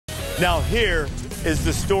Now here is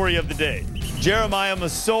the story of the day. Jeremiah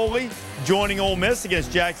Masoli joining Ole Miss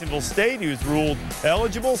against Jacksonville State. He was ruled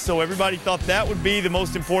eligible, so everybody thought that would be the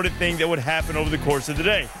most important thing that would happen over the course of the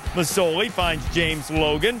day. Masoli finds James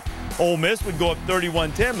Logan. Ole Miss would go up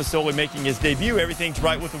 31-10. Masoli making his debut. Everything's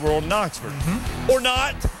right with the world in Oxford. Or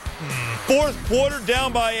not. Fourth quarter,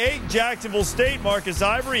 down by 8. Jacksonville State, Marcus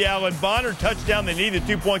Ivory, Alan Bonner, touchdown. They need a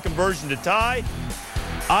two-point conversion to tie.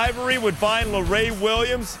 Ivory would find LaRae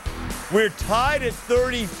Williams. We're tied at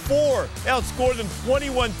 34. Outscored them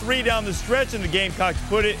 21-3 down the stretch, and the Gamecocks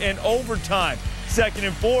put it in overtime. 2nd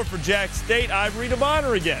and 4 for Jack State. Ivory to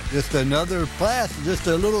Bonner again. Just another pass, just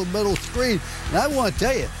a little middle screen. And I want to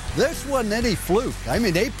tell you, this wasn't any fluke. I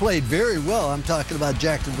mean, they played very well. I'm talking about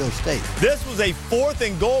Jacksonville State. This was a 4th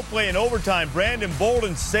and goal play in overtime. Brandon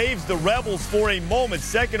Bolden saves the Rebels for a moment.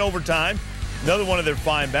 2nd overtime. Another one of their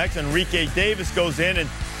fine backs, Enrique Davis, goes in, and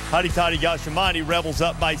Haditati Gashamani Rebels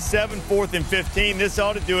up by 7, 4th and 15. This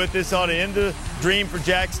ought to do it. This ought to end the dream for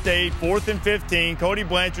Jack State. 4th and 15. Coty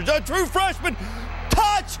Blanchard, a true freshman.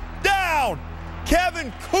 Touchdown!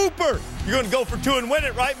 Kevin Cooper. You're going to go for 2 and win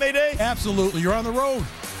it, right, Mayday? Absolutely. You're on the road.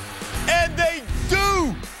 And they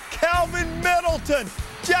do! Calvin Middleton.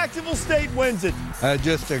 Jacksonville State wins it.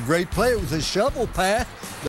 Just a great play. It was a shovel pass.